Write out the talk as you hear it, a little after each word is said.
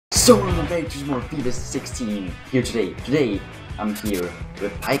So welcome back to some more FIFA 16 here today. Today I'm here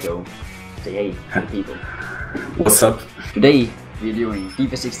with Pygo. Say hey to the people. What's up? Today we're doing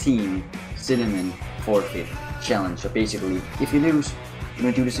FIFA 16 Cinnamon Forfeit Challenge. So basically, if you lose, you're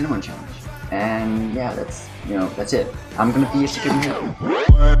gonna do the Cinnamon Challenge. And yeah, that's it. I'm gonna be a second hero.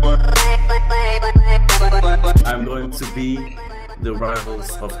 I'm going to be the rivals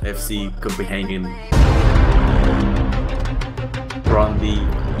of FC Copenhagen. Brondby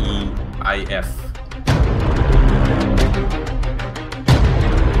EIF.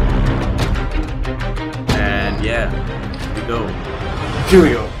 And yeah, here we go. Here we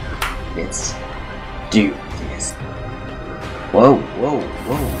go. Let's do this. Whoa, whoa,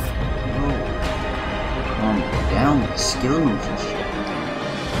 whoa, whoa. Calm down with the skill moves and shit.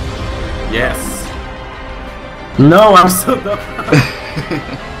 Yes. No, I'm so dumb.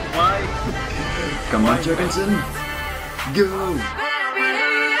 Why? Come on, Jurgensen. Go!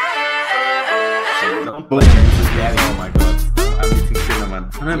 Don't play games with Daddy, oh my god. I'm eating cinnamon.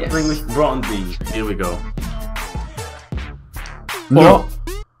 And I'm playing with Brondby. Here we go. No!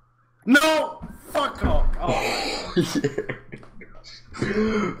 No! Fuck off! Oh.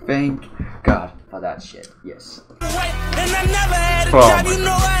 Thank God for that shit, yes.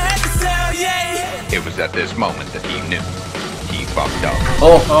 It was at this moment that he knew. He fucked up.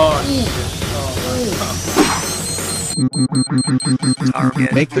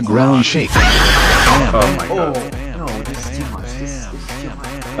 Make the ground shake. Oh my god. No, this is too much. This is too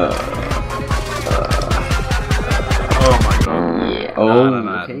much. Oh my god. Yeah.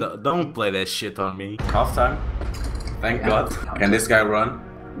 No. Okay. Don't play that shit on me. Half time. Thank God. Can this guy run?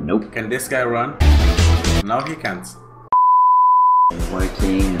 Nope. Can this guy run? No, he can't.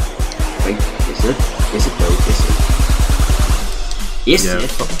 Working. Wait, is it? Is it though? Is it? Is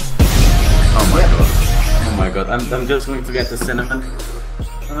it? Oh my god. Oh my god. I'm just going to get the cinnamon.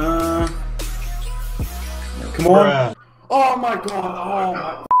 Come on. Oh my god. Oh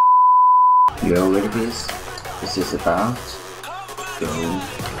my. You know what it is? This is about go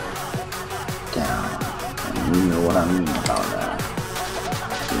down. And you know what I mean about that.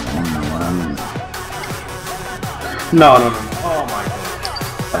 You know what I mean. No. Oh my god.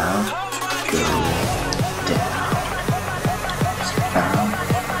 About go down. It's about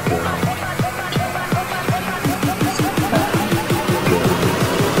go down.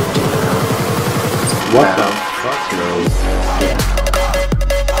 What the fuck? Go down.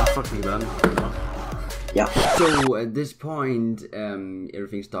 I'm fucking done. Yeah. So at this point,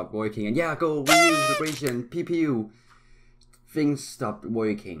 everything stopped working, and yeah, go renew vibration PPU. Things stopped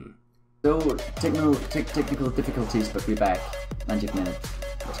working. So technical difficulties, but we're back. 90 minutes.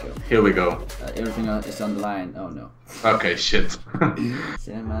 Let's go. Here we go. Everything is on the line. Oh no. Okay, shit.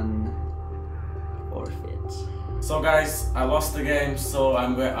 Cinnamon forfeit. So guys, I lost the game, so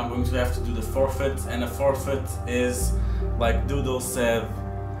I'm going to have to do the forfeit, and the forfeit is, like Doodle said.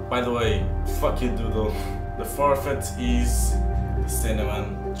 By the way, fuck you, Doodle. The forfeit is the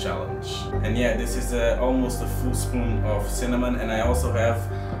cinnamon challenge, and yeah, this is almost a full spoon of cinnamon, and I also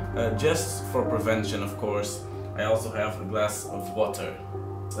have, just for prevention, of course, I also have a glass of water.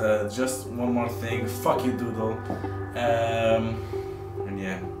 Just one more thing. Fuck you, Doodle. And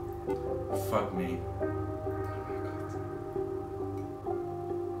yeah, fuck me.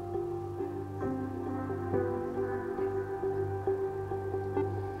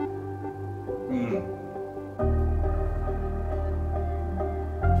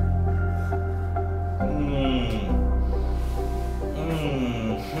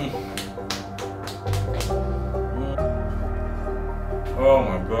 Oh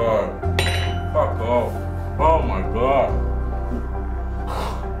my god. Fuck off. Oh my god.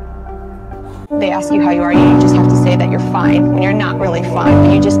 They ask you how you are, you just have to say that you're fine when you're not really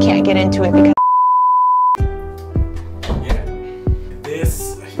fine. You just can't get into it because... Yeah.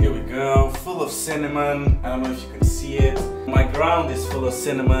 This, here we go, full of cinnamon. I don't know if you can see it. My ground is full of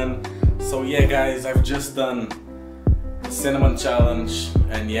cinnamon. So yeah guys, I've just done the cinnamon challenge,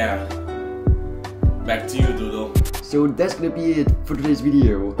 and yeah. Back to you, Doodle. So that's gonna be it for today's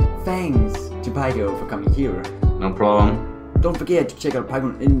video. Thanks to Pygo for coming here. No problem. Don't forget to check out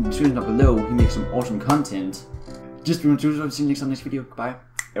Pygo in the description down below. He makes some awesome content. Just remember to see you next time next video. Goodbye,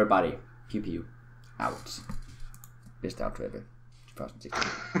 everybody. Pew pew. Out. Best outro ever.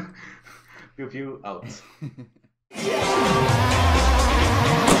 2016. Pew pew out.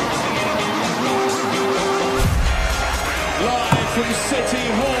 Live from City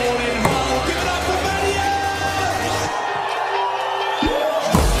Hall.